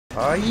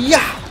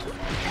Yeah!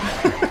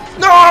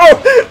 No!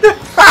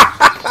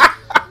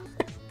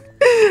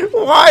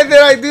 Why did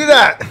I do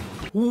that?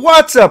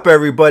 What's up,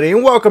 everybody,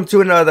 and welcome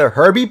to another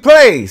Herbie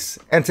Plays.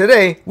 And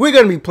today, we're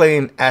going to be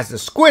playing as the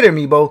Squid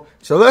Amiibo.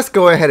 So let's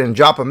go ahead and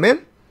drop him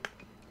in.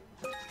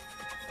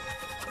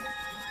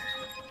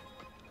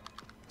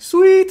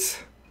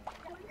 Sweet!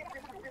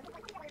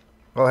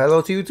 Oh,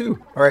 hello to you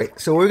too. Alright,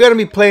 so we're going to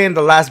be playing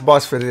the last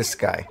boss for this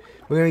guy.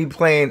 We're going to be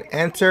playing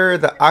Enter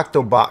the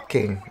Octobot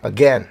King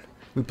again.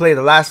 We played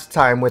the last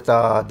time with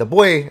the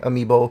boy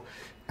amiibo,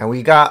 and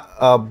we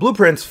got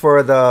blueprints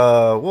for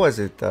the, what was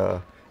it,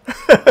 the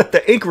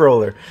ink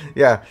roller.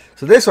 Yeah,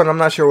 so this one I'm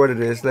not sure what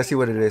it is. Let's see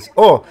what it is.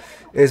 Oh,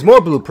 it's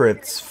more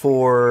blueprints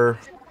for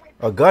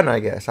a gun, I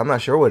guess. I'm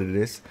not sure what it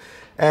is.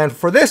 And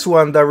for this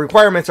one, the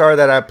requirements are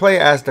that I play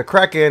as the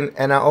Kraken,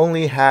 and I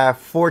only have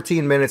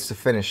 14 minutes to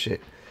finish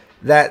it.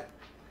 That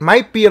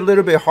might be a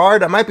little bit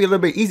hard. That might be a little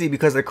bit easy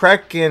because the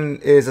Kraken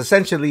is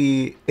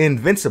essentially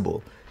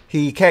invincible.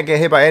 He can't get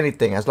hit by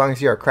anything as long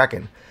as you're a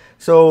Kraken.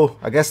 So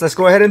I guess let's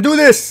go ahead and do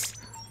this.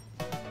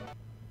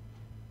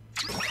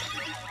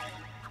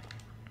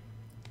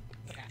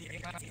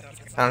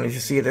 I don't need to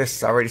see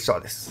this. I already saw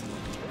this.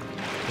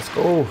 Let's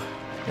go.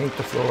 Ink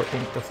the floor,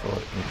 ink the floor,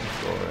 ink the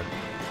floor.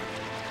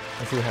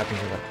 Let's see what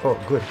happens with that. Oh,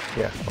 good.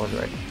 Yeah, all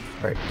right.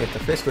 All right, hit the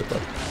fist with the...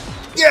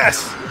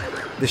 Yes!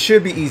 This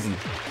should be easy.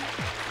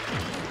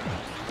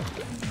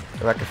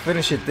 If I can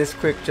finish it this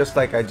quick, just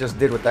like I just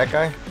did with that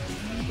guy.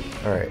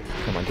 Alright,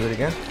 come on, do it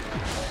again.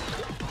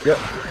 Yep,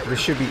 this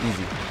should be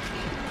easy.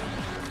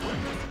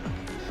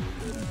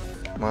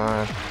 Come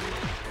on.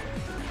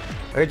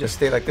 I could just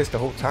stay like this the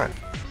whole time.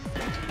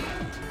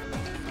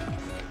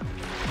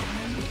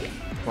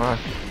 Come on.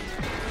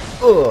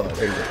 Oh,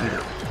 there you go, eat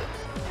it.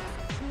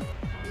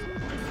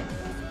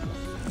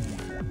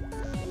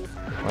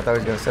 I thought he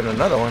was gonna send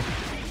another one.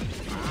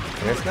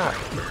 I guess not.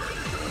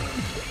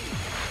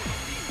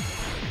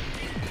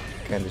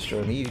 Can't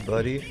destroy me,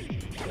 buddy.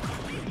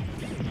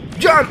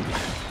 Jump!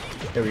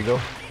 There we go.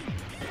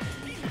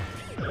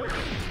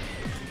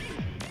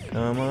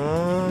 Come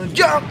on,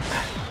 jump!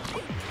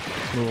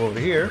 Move over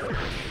here.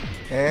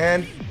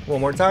 And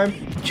one more time,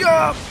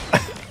 jump!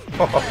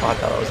 Oh, I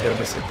thought I was gonna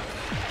miss it.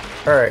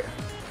 Alright.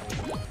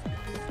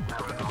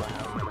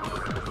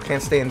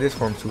 Can't stay in this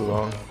form too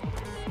long.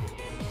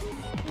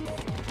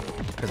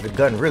 Because the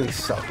gun really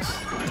sucks.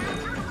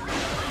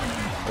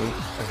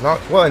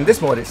 Well, in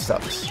this mode it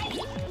sucks.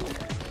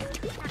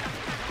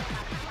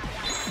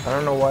 I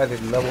don't know why they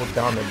leveled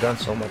down the gun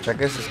so much. I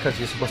guess it's because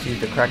you're supposed to use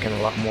the Kraken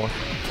a lot more.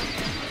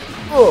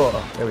 Oh,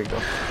 there we go.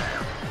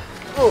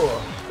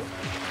 Oh.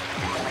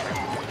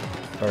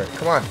 Alright,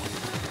 come on.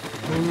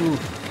 Ooh.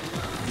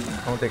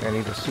 I don't think I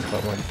need the soup. I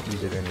want to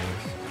use it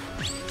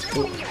anyways.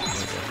 Ooh.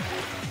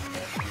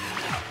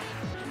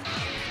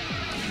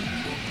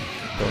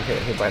 Don't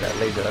get hit by that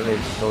laser. That laser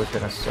is always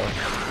going to suck.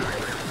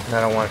 And I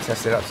don't want to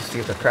test it out to see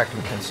if the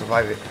Kraken can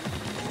survive it.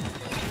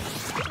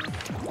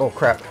 Oh,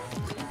 crap.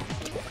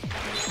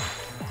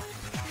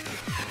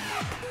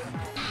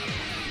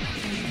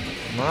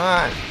 Come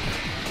on!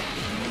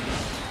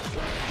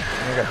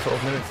 I got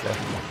 12 minutes left.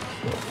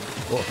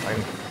 Oh,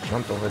 I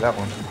jumped over that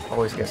one.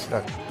 Always get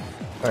stuck.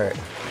 Alright.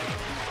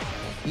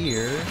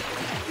 Here.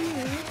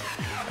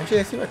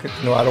 Actually, I see if I could...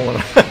 No, I don't want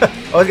to...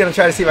 I was going to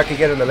try to see if I could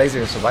get in the laser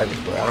and survive it,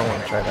 but I don't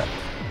want to try that.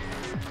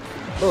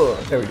 Oh,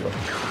 there we go.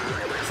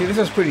 See, this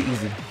one's pretty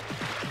easy.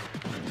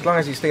 As long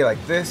as you stay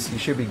like this, you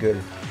should be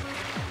good.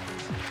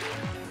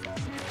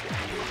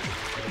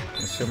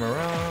 Let's swim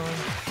around.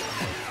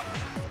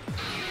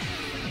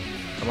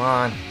 Come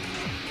on.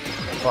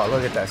 Oh,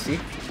 look at that, see?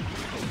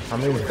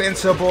 I'm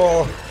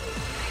invincible.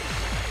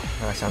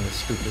 Oh, I sounded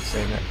stupid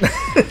saying that.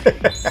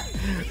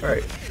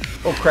 Alright.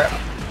 Oh, crap.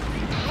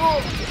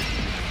 Oh,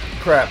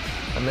 crap.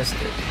 I missed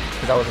it.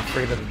 Because I was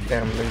afraid of the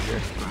damn laser.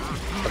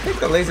 I think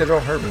the laser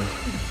don't hurt me.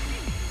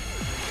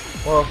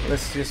 Well,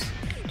 let's just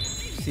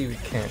see if we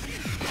can.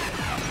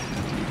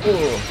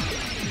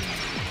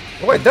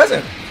 Oh, it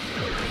doesn't.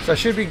 So I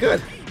should be good.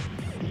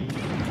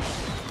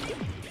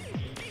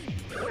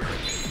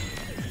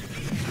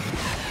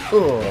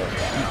 Oh,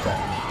 eat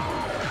that.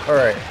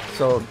 Alright,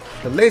 so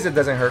the laser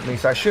doesn't hurt me,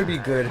 so I should be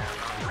good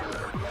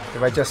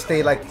if I just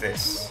stay like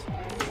this.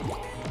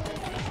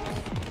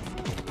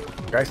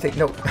 Guys, take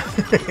note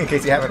in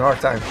case you're having a hard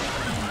time.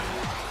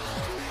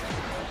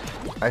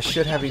 I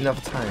should have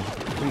enough time.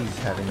 Please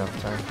have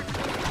enough time.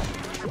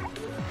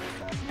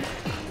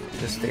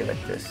 Just stay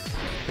like this.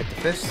 Hit the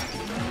fist.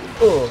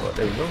 Oh,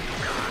 there you go.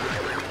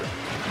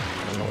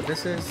 I don't know what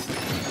this is.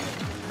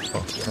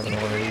 Oh, I don't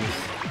know what it is.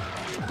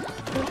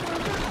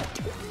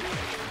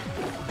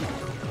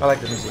 I like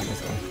the music in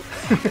this game.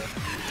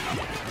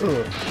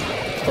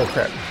 Oh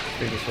crap.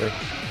 Biggest way.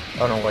 I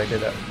don't know why I did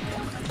that.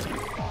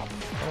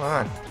 Come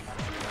on.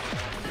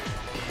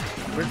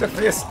 Where's the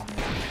fist?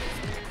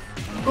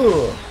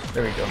 Oh,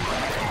 there we go.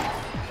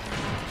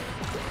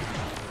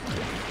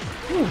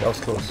 Ooh, that was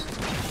close.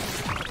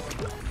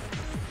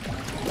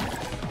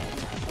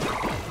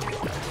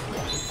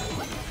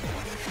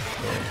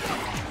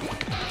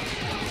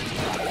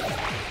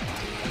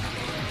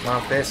 Come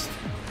on, fist.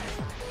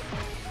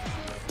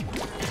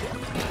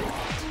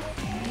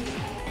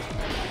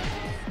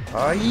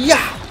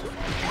 Yeah!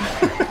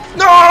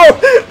 No!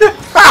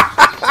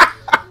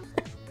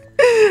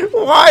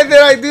 Why did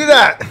I do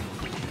that?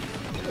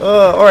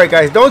 Alright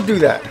guys, don't do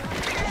that.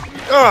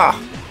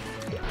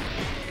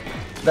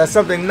 That's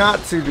something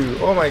not to do.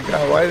 Oh my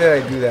god, why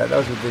did I do that? That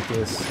was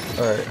ridiculous.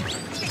 Alright.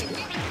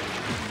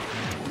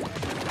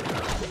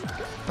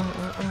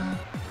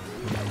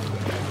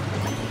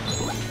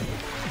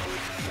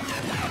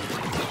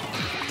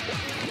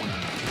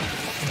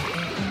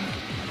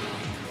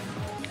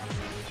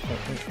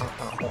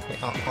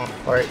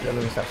 Alright, let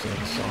me stop singing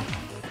this song.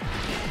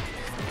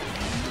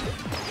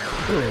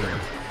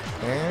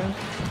 And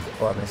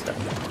oh, I missed that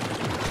one.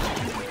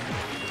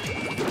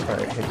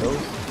 Alright, hit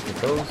those, hit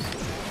those.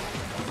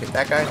 Hit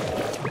that guy.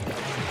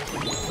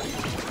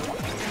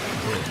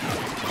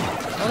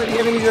 How many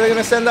enemies are they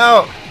gonna send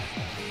out?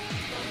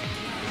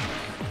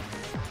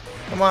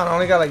 Come on, I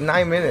only got like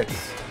 9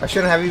 minutes. I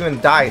shouldn't have even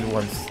died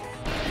once.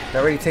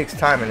 That already takes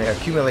time and it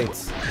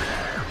accumulates.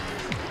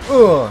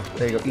 Ugh,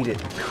 there you go, eat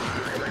it.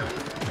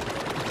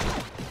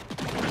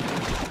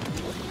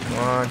 Come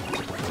on.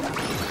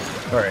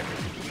 Alright.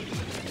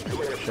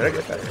 Should I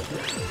get that?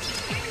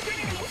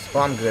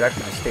 Well, I'm good. I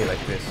can just stay like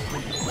this.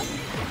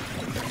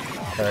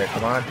 Alright,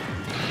 come on.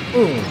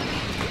 Boom.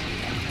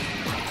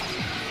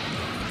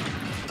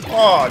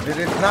 Oh, did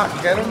it not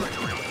get him?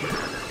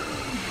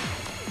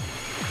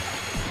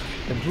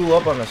 It blew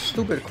up on a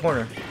stupid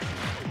corner.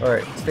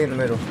 Alright, stay in the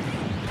middle.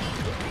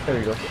 There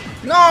we go.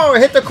 No!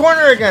 It hit the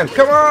corner again!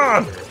 Come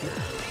on!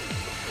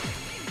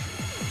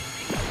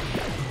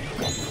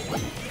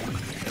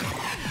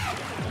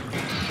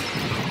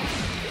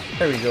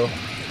 There we go.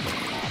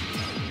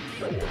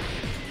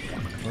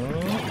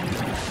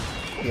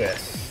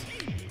 Yes.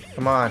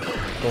 Come on.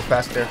 Go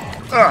faster.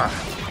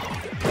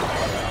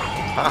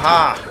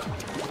 Haha!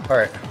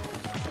 Alright.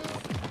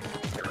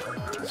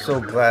 So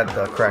glad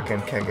the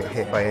Kraken can't get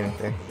hit by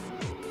anything.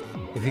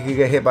 If he could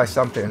get hit by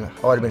something,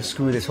 I would have been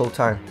screwed this whole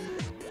time.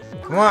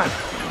 Come on!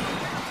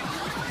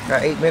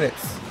 Got 8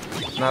 minutes.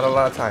 Not a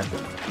lot of time.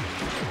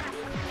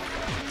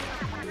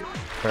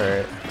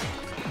 Alright.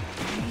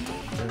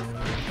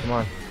 Come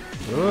on.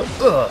 There we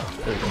go.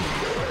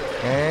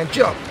 And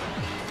jump!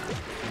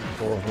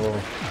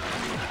 Oh.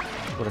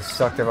 Would have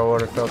sucked if I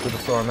would have fell through the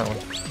floor on that one.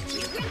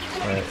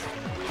 Alright.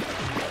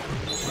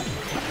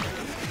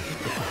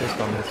 Put the fist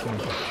on this one.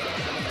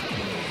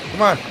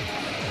 Come on!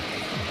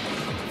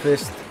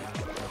 Fist.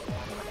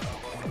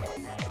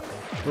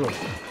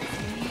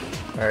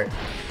 Alright.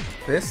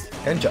 Fist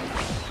and jump.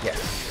 Yes.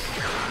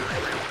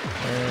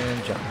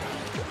 And jump.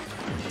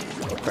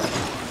 Oh crap.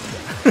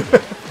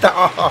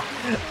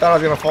 Thought I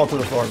was gonna fall to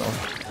the floor now.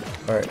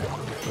 Alright.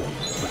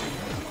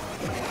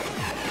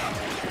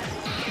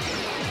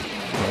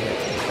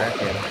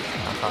 Back in.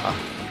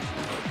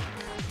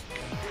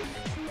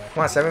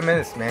 Come on, 7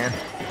 minutes, man.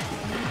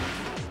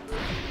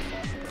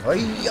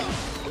 Hiya!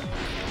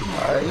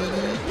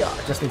 Hiya!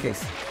 Just in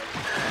case.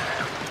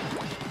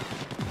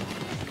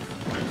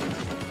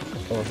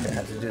 Oh, okay, I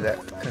had to do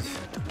that because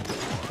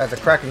as a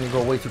Kraken, you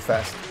go way too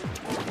fast.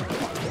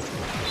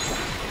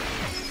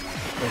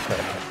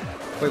 Okay.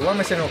 Wait, what am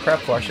I saying no crap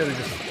for? I should have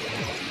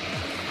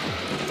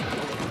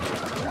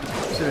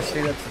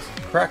stayed up to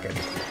Kraken.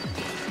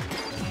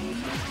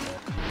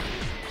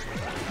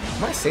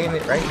 Am I saying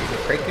it right? Is it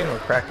Kraken or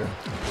Kraken?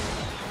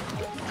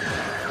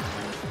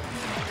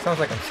 Sounds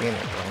like I'm saying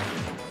it wrong.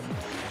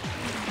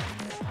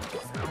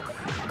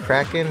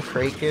 Kraken,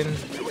 Kraken.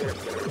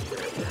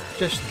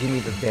 Just give me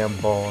the damn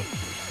ball.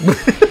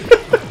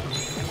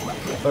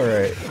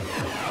 Alright.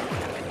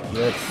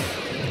 Let's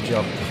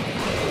jump.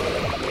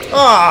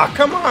 Ah,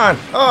 come on!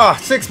 Ah,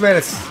 6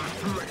 minutes.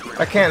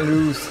 I can't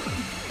lose.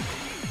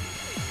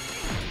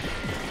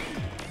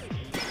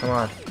 Come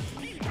on.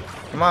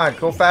 Come on,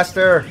 go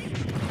faster.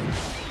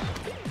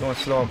 Going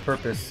slow on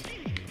purpose.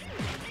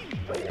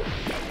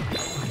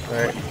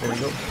 Alright, there we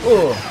go.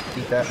 Oh,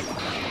 eat that.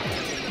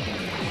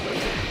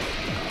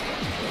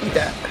 Eat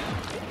that.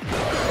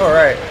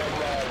 Alright.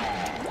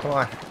 Come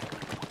on.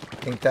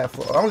 Ain't that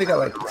full. I only got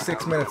like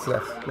 6 minutes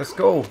left. Let's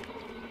go.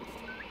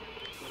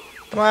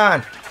 Come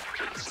on.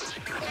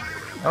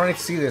 I don't need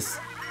to see this.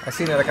 I've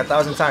seen it like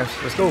 1,000 times.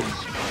 Let's go.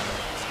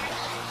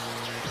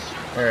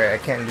 Alright, I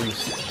can't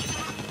lose.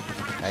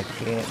 I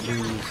can't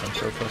lose. I'm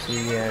so close to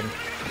the end.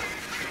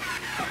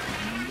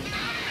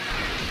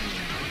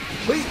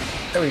 Wait.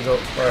 There we go.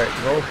 Alright,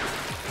 go.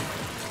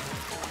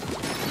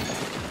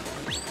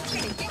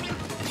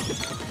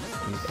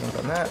 Think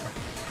on that.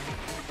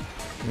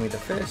 Give me the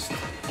fist.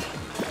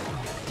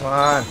 Come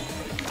on.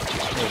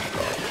 Oh,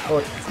 God.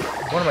 Oh,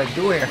 what am I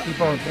doing? I keep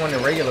on going in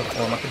regular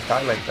form. I can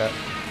die like that.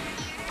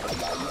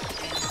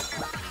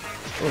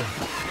 Oh.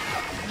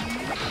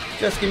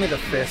 Just give me the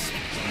fist.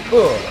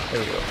 Oh, there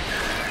we go.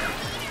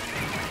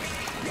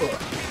 Oh.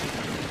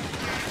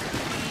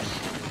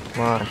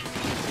 Come on.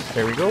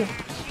 There we go.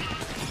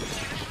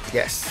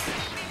 Yes.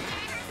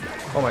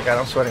 Oh my god,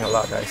 I'm sweating a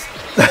lot, guys.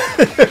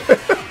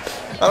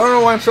 I don't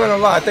know why I'm sweating a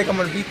lot. I think I'm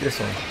gonna beat this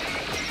one.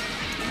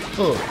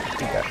 Oh,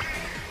 you got it.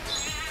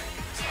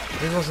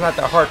 This one's not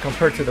that hard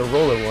compared to the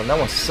roller one. That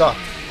one sucked.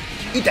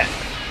 Eat that.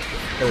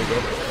 There we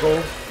go.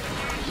 Go.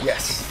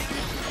 Yes.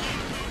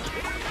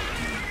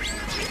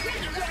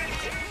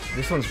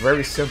 This one's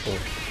very simple.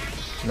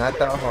 Not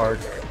that hard.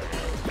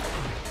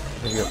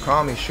 If you're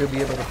calm, you should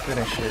be able to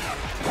finish it.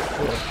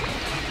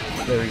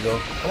 Cool. There we go.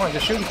 Come on,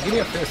 just shoot. Give me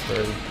a fist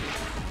already.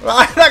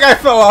 That guy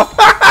fell off.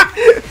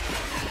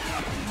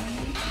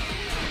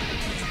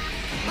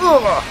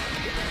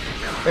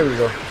 There we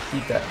go.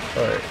 Eat that.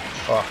 Alright.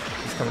 Oh,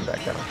 he's coming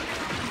back down.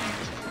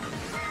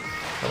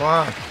 Come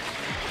on.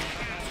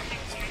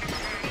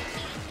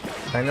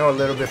 I know a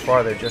little bit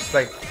farther. Just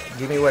like,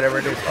 give me whatever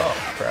it is. Oh,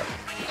 crap.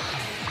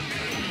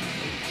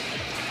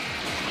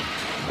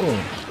 Boom.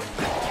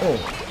 Oh,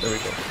 there we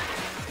go.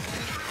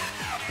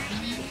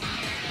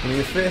 Give me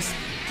a fist.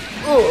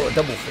 Oh,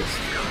 double fist.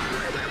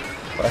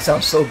 Oh, that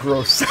sounds so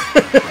gross.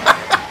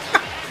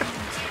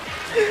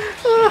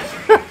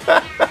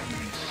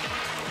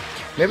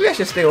 Maybe I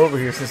should stay over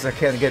here since I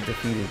can't get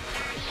defeated.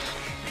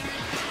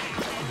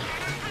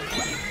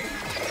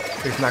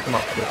 Please knock him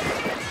out quick.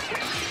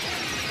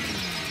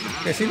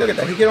 Okay, see, look at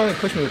that. He can only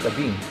push me with a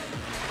beam.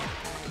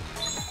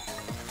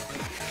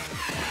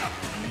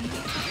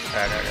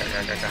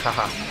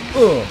 Haha.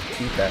 Oh,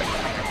 eat that.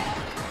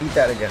 Eat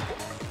that again.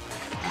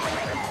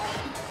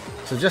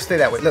 So just stay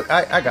that way. Look,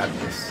 I got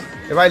this.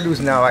 If I lose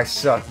now, I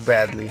suck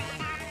badly.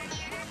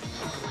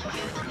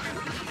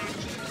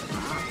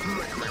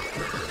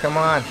 Come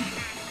on.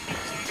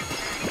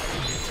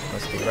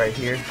 Let's stay right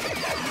here.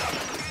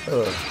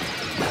 Ugh.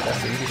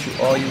 That's it. You can shoot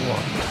all you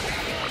want.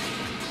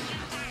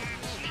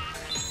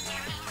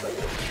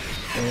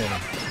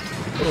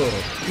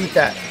 Ugh. Eat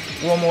that.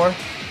 One more.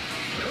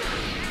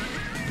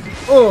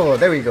 Oh,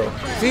 there we go.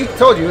 See?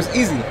 Told you, it was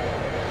easy.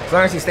 As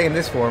long as you stay in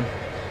this form.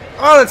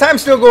 Oh, the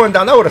time's still going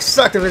down. That would have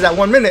sucked if it was at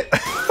 1 minute.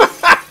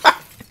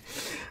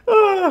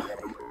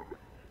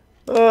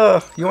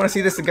 You want to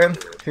see this again?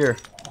 Here.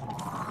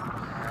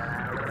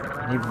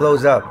 He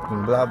blows up.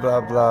 And blah,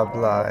 blah, blah,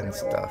 blah, and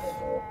stuff.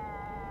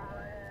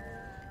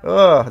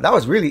 That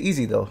was really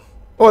easy, though.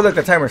 Oh, look,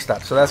 the timer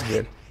stopped, so that's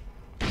good.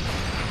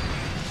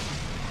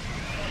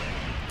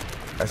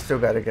 I still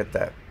got to get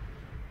that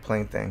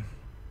plane thing.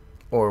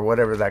 Or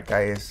whatever that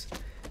guy is.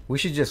 We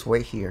should just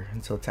wait here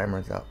until time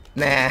runs out.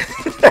 Nah.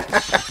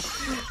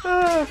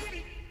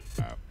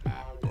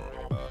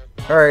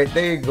 Alright,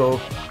 there you go.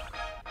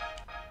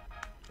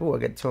 Oh, I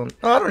get toned.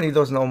 Oh, I don't need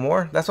those no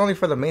more. That's only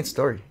for the main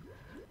story.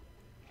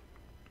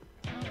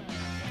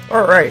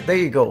 Alright, there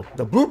you go.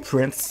 The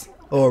blueprints.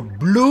 Or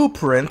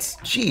blueprints.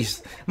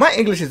 Jeez. My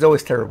English is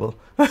always terrible.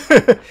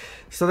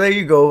 So there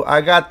you go.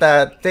 I got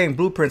that thing.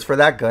 Blueprints for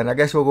that gun. I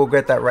guess we'll go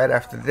get that right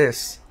after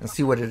this. And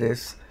see what it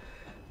is.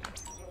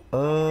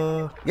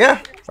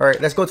 Yeah.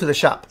 Alright, let's go to the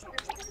shop.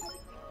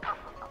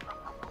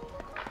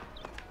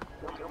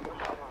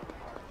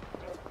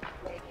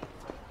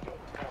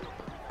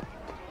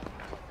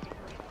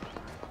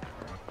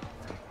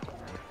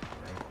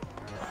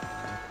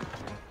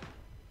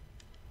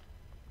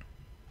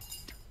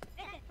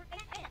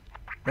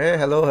 Hey,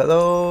 hello,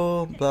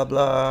 hello, blah,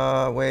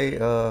 blah,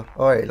 wait,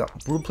 alright,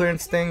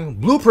 blueprints thing,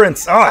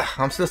 blueprints,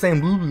 I'm still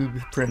saying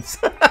blueprints.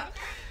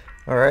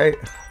 Alright.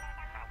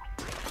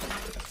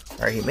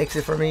 Alright, he makes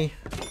it for me.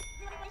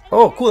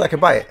 Oh, cool, I can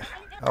buy it.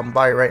 I'll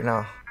buy it right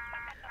now.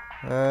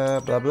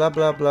 Blah, blah,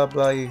 blah, blah,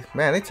 blah.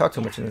 Man, they talk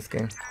too much in this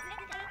game.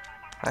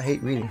 I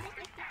hate reading.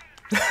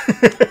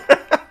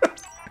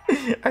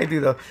 I do,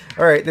 though.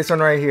 Alright, this one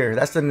right here.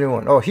 That's the new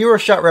one. Oh, Hero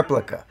Shot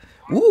Replica.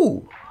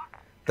 Ooh.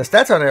 The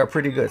stats on it are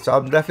pretty good, so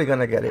I'm definitely going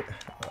to get it.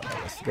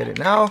 Let's get it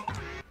now.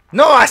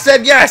 No, I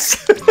said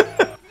yes!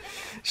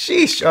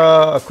 Sheesh.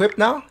 Equipped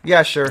now?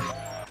 Yeah, sure.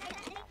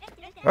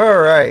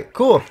 Alright,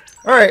 cool.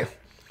 Alright.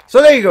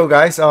 So there you go,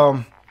 guys.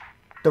 The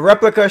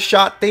replica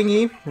shot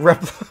thingy.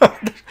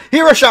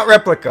 Hero Shot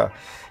Replica.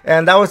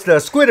 And that was the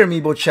Squid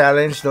Amiibo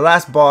challenge, the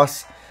last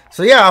boss.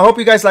 So yeah, I hope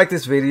you guys liked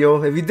this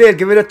video. If you did,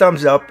 give it a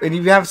thumbs up. And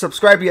if you haven't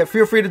subscribed yet,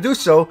 feel free to do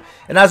so.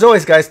 And as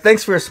always, guys,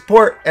 thanks for your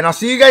support. And I'll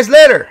see you guys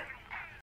later.